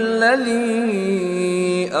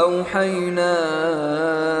بِالَّذِي أَوْحَيْنَا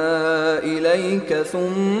إِلَيْكَ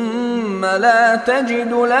ثُمَّ لَا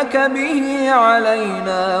تَجِدُ لَكَ بِهِ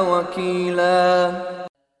عَلَيْنَا وَكِيلًا.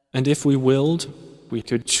 And if we willed, we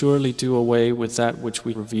could surely do away with that which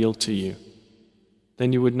we revealed to you.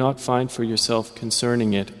 Then you would not find for yourself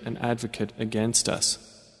concerning it an advocate against us.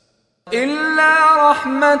 إِلَّا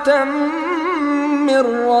رَحْمَةً مِّن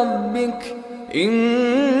رَّبِّكَ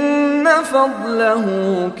إِنَّ فَضْلَهُ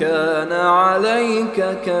كَانَ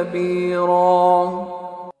عَلَيْكَ كَبِيرًا.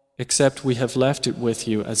 Except we have left it with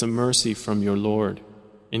you as a mercy from your Lord.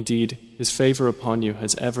 Indeed, His favor upon you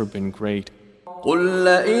has ever been great. قُل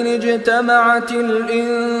لَّئِنِ اجْتَمَعَتِ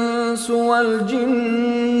الْإِنسُ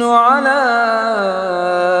وَالْجِنُّ عَلَىٰ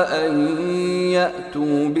أَن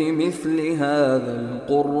يَأْتُوا بِمِثْلِ هَٰذَا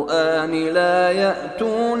الْقُرْآنِ لَا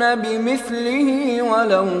يَأْتُونَ بِمِثْلِهِ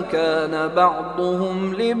وَلَوْ كَانَ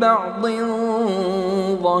بَعْضُهُمْ لِبَعْضٍ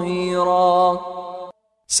ظَهِيرًا.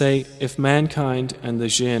 Say, if mankind and the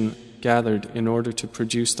jinn gathered in order to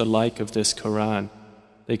produce the like of this Quran,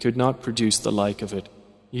 they could not produce the like of it,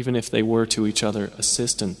 even if they were to each other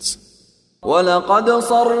assistants. وَلَقَدْ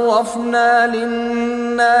صَرَّفْنَا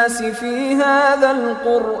لِلنَّاسِ فِي هَذَا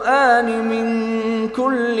الْقُرْآنِ مِنْ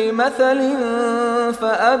كُلِّ مَثَلٍ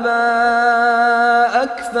فَأَبَى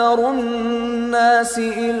أَكْثَرُ النَّاسِ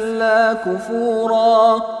إِلَّا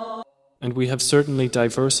كُفُورًا. And we have certainly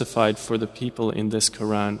diversified for the people in this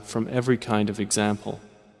Quran from every kind of example,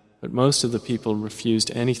 but most of the people refused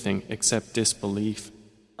anything except disbelief.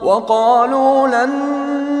 وَقَالُوا لَن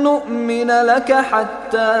نُّؤْمِنَ لَكَ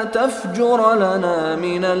حَتَّى تَفْجُرَ لَنَا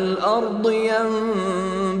مِنَ الْأَرْضِ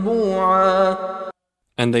يَنبُوعًا.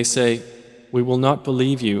 And they say, we will not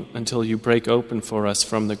believe you until you break open for us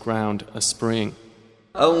from the ground a spring.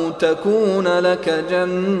 أَوْ تَكُونَ لَكَ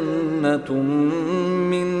جَنَّةٌ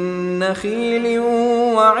مِّن نَّخِيلٍ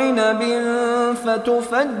وَعِنَبٍ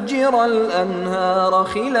فَتُفَجِّرَ الْأَنْهَارَ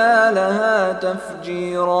خِلَالَهَا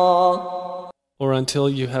تَفْجِيرًا. Or until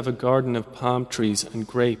you have a garden of palm trees and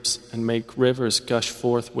grapes and make rivers gush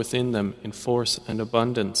forth within them in force and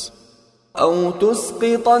abundance. أَوْ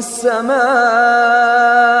تُسْقِطَ السَّمَاءَ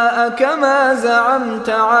كَمَا زَعَمْتَ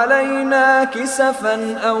عَلَيْنَا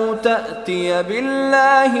كِسَفًا أَوْ تَأْتِيَ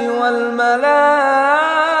بِاللَّهِ وَالْمَلَائِكَةِ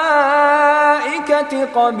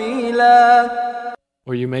قَبِيلًا.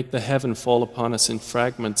 Or you make the heaven fall upon us in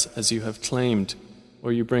fragments as you have claimed,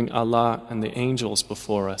 or you bring Allah and the angels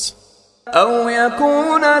before us. أَوْ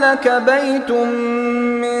يَكُونَ لَكَ بَيْتٌ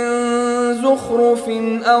مِّن زُخْرُفٍ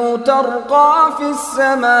أَوْ تَرْقَىٰ فِي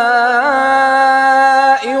السَّمَاءِ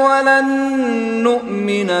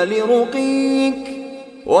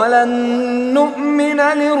وَلَن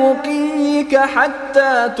نُّؤْمِنَ لِرُقِيِّكَ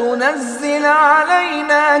حَتَّىٰ تُنَزِّلَ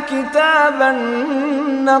عَلَيْنَا كِتَابًا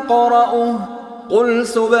نَّقْرَؤُهُ قُلْ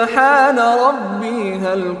سُبْحَانَ رَبِّي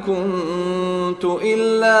هَلْ كُنتُ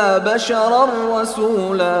إِلَّا بَشَرًا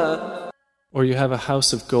رَّسُولًا. Or you have a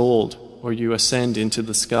house of gold, or you ascend into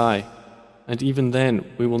the sky, and even then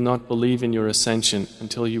we will not believe in your ascension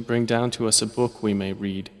until you bring down to us a book we may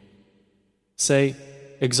read. Say,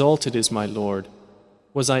 exalted is my Lord.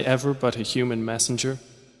 Was I ever but a human messenger?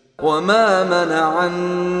 وَمَا مَنَعَ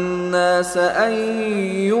النَّاسَ أَن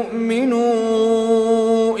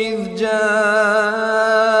يُؤْمِنُوا إِذْ جَاءَهُمُ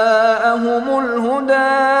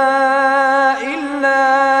الْهُدَىٰ إِلَّا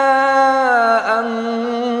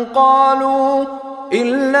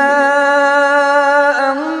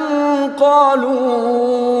أَن قَالُوا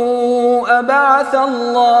أَبَعَثَ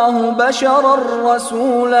اللَّهُ بَشَرًا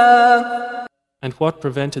رَّسُولًا. And what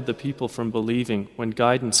prevented the people from believing when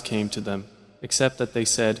guidance came to them, except that they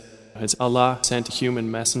said, has Allah sent a human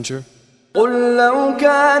messenger? قل لو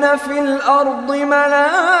كان في الأرض ملائكة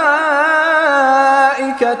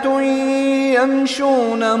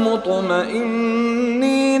يمشون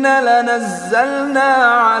مطمئنين لنزلنا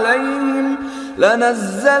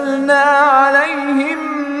عليهم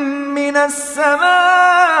من السماء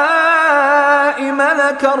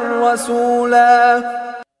ملكا رسولا.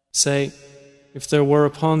 Say, if there were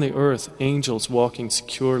upon the earth angels walking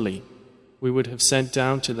securely, we would have sent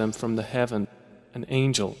down to them from the heaven an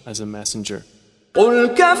angel as a messenger. قل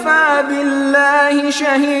كفى بالله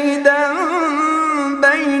شهيدا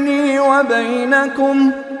بيني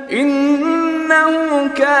وبينكم إنه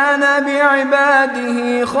كان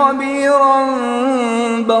بعباده خبيرا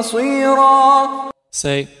بصيرا.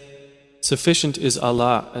 Say, sufficient is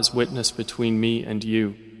Allah as witness between me and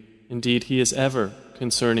you. Indeed, He is ever,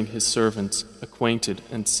 concerning His servants, acquainted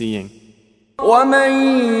and seeing. ومن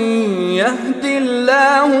يهد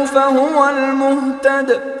الله فهو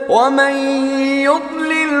المهتد ومن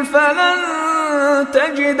يضلل فلن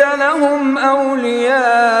تجد لهم أولياء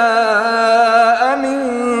من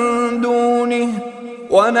دونه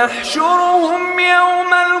ونحشرهم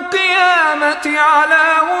يوم القيامة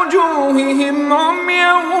على وجوههم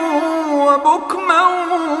عميا وبكما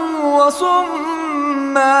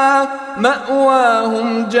وصما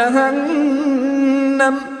مأواهم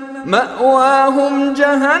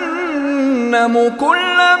جهنم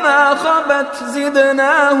كلما خبت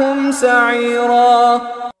زدناهم سعيرا.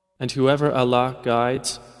 And whoever Allah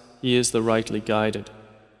guides, he is the rightly guided.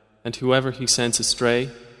 And whoever He sends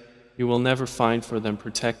astray, He will never find for them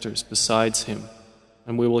protectors besides Him.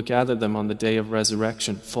 And we will gather them on the day of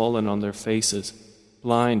resurrection, fallen on their faces,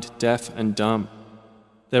 blind, deaf and dumb.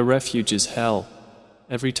 Their refuge is hell.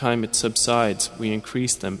 Every time it subsides, we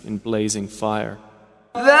increase them in blazing fire.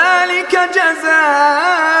 ذلك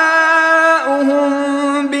جزاؤهم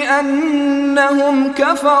بأنهم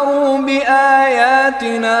كفروا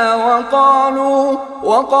بآياتنا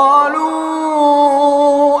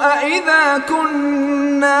وقالوا أإذا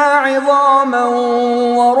كنا عظاما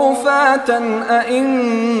ورفاتا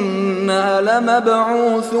أإنا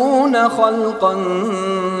لمبعوثون خلقا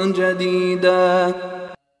جديدا.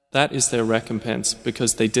 That is their recompense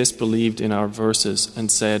because they disbelieved in our verses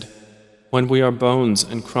and said, when we are bones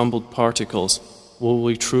and crumbled particles, will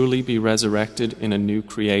we truly be resurrected in a new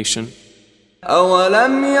creation?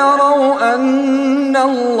 أَوَلَمْ يَرَوْا أَنَّ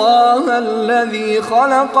اللَّهَ الَّذِي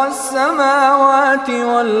خَلَقَ السَّمَاوَاتِ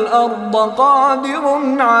وَالْأَرْضَ قَادِرٌ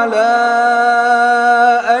عَلَىٰ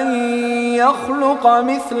أَن يَخْلُقَ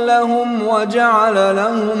مِثْلَهُمْ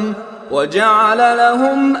وجعل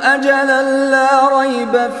لهم أجلا لا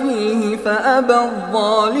ريب فيه فأبى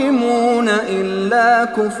الظالمون إلا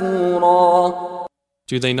كفورا.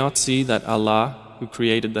 Do they not see that Allah, who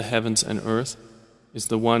created the heavens and earth, is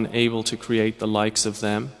the one able to create the likes of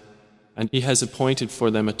them, and He has appointed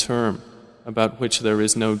for them a term about which there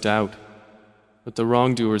is no doubt, but the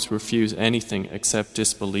wrongdoers refuse anything except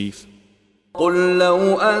disbelief. قل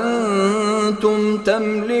لو أنتم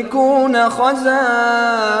تملكون خزائن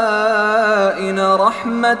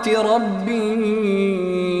رحمة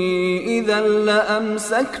ربي إذا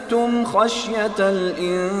لأمسكتم خشية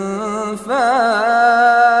الإنفاق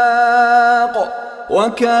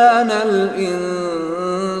وكان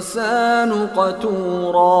الإنسان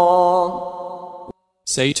قتورا.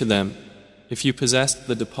 Say to them, if you possessed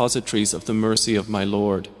the depositories of the mercy of my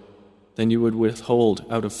Lord, then you would withhold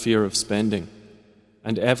out of fear of spending,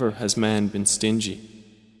 and ever has man been stingy.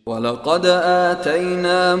 وَلَقَدْ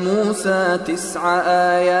آتَيْنَا مُوسَى 9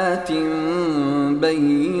 آيَاتٍ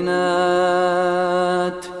بَيِّنَاتٍ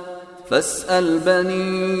فَاسْأَلْ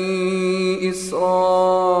بَنِي إِسْرَائِيلَ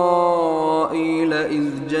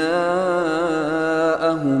إِذْ جَاءَهُمْ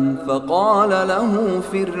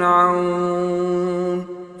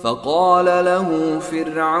فقال له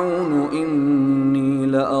فرعون إني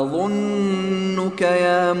لأظنك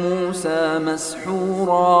يا موسى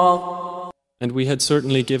مسحورا. And we had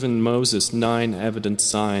certainly given Moses 9 evident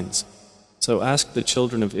signs. So ask the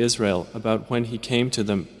children of Israel about when he came to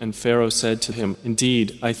them, and Pharaoh said to him,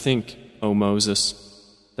 indeed, I think, O Moses,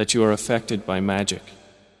 that you are affected by magic.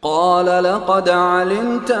 قال لقد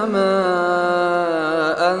علمت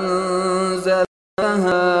ما أنزل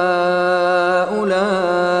هؤلاء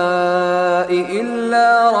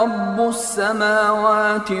إلا رب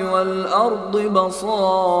السماوات والأرض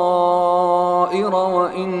بصائر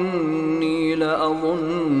وإني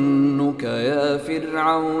لأظنك يا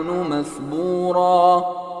فرعون مثبورا.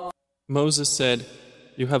 Moses said,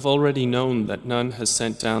 you have already known that none has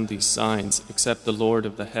sent down these signs except the Lord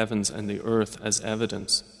of the heavens and the earth as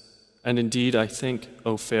evidence. And indeed I think,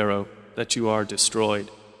 O Pharaoh, that you are destroyed.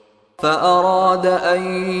 فأراد أن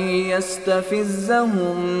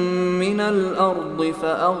يستفزهم من الأرض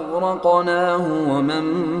فأغرقناه ومن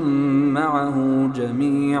معه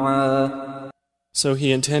جميعا. So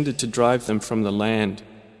he intended to drive them from the land,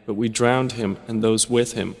 but we drowned him and those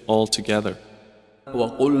with him all together.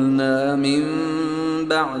 وقلنا من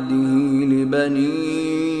بعده لبني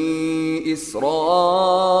إسرائيل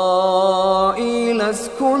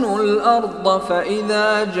اسكنوا الأرض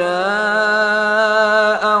فإذا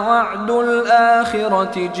جاء وعد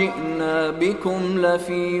الآخرة جئنا بكم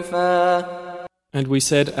لفيفا. And we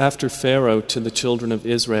said after Pharaoh to the children of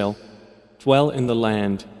Israel, dwell in the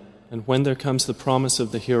land, and when there comes the promise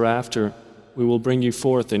of the hereafter, we will bring you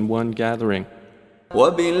forth in one gathering.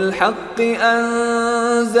 وبالحق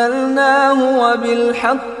أنزلناه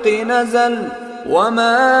وبالحق نزل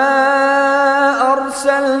وما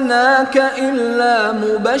أرسلناك إلا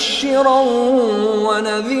مبشرا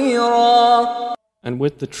ونذيرا. And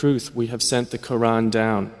with the truth we have sent the Quran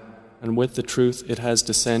down, and with the truth it has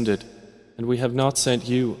descended, and we have not sent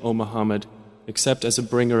you, O Muhammad, except as a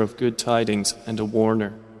bringer of good tidings and a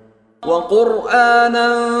warner.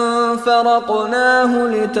 وقرآنا فرقناه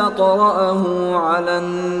لتقرأه على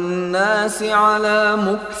الناس على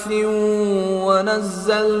مكث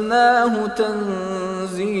ونزلناه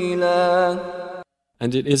تنزيلا.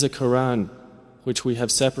 And it is a Quran which we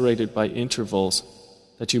have separated by intervals,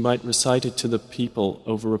 that you might recite it to the people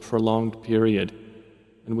over a prolonged period,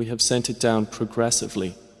 and we have sent it down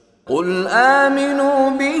progressively. قل آمنوا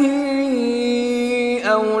به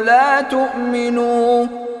أو لا تؤمنوا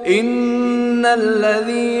إن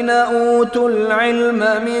الذين أوتوا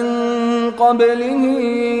العلم من قبله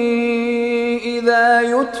إذا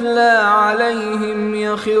يتلى عليهم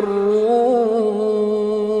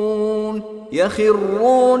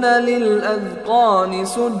يخرون للأذقان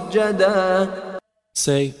سجدا.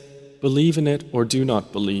 Say, believe in it or do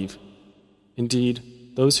not believe. Indeed,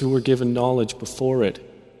 those who were given knowledge before it,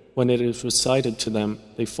 when it is recited to them,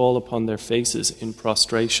 they fall upon their faces in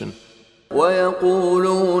prostration.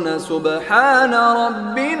 ويقولون سبحان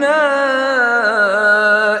ربنا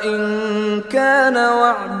إن كان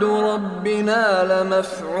وعد ربنا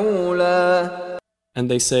لمفعولا. And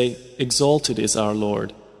they say, exalted is our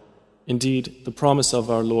Lord. Indeed, the promise of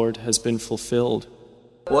our Lord has been fulfilled.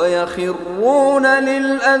 ويخرون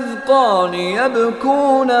للأذقان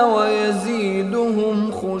يبكون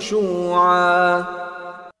ويزيدهم خشوعا.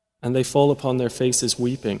 And they fall upon their faces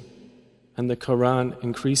weeping, and the Quran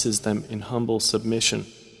increases them in humble submission.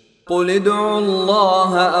 قل ادعوا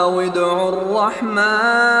الله أو ادعوا الرحمن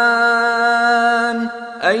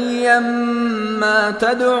أيما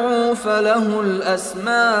تدعوا فله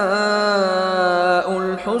الأسماء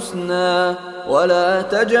الحسنى ولا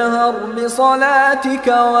تجهر بصلاتك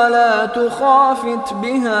ولا تخافت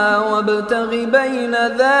بها وابتغ بين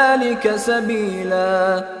ذلك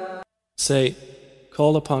سبيلا. Say,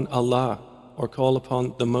 call upon Allah or call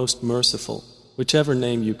upon the Most Merciful, whichever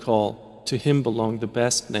name you call, to Him belong the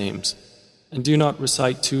best names. And do not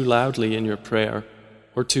recite too loudly in your prayer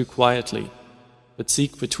or too quietly, but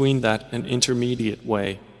seek between that an intermediate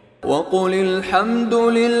way. وقل الحمد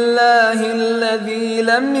لله الذي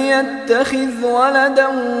لم يتخذ ولدا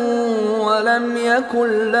ولم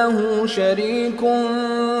يكن له شريك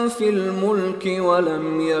في الملك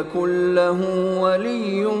ولم يكن له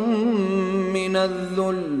ولي من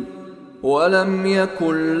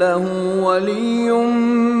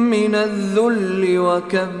الذل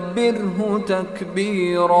وكبره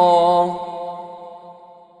تكبيرا.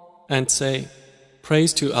 And say,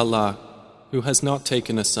 praise to Allah, who has not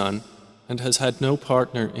taken a son, and has had no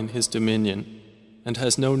partner in His dominion, and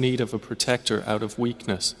has no need of a protector out of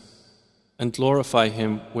weakness, and glorify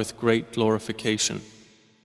Him with great glorification.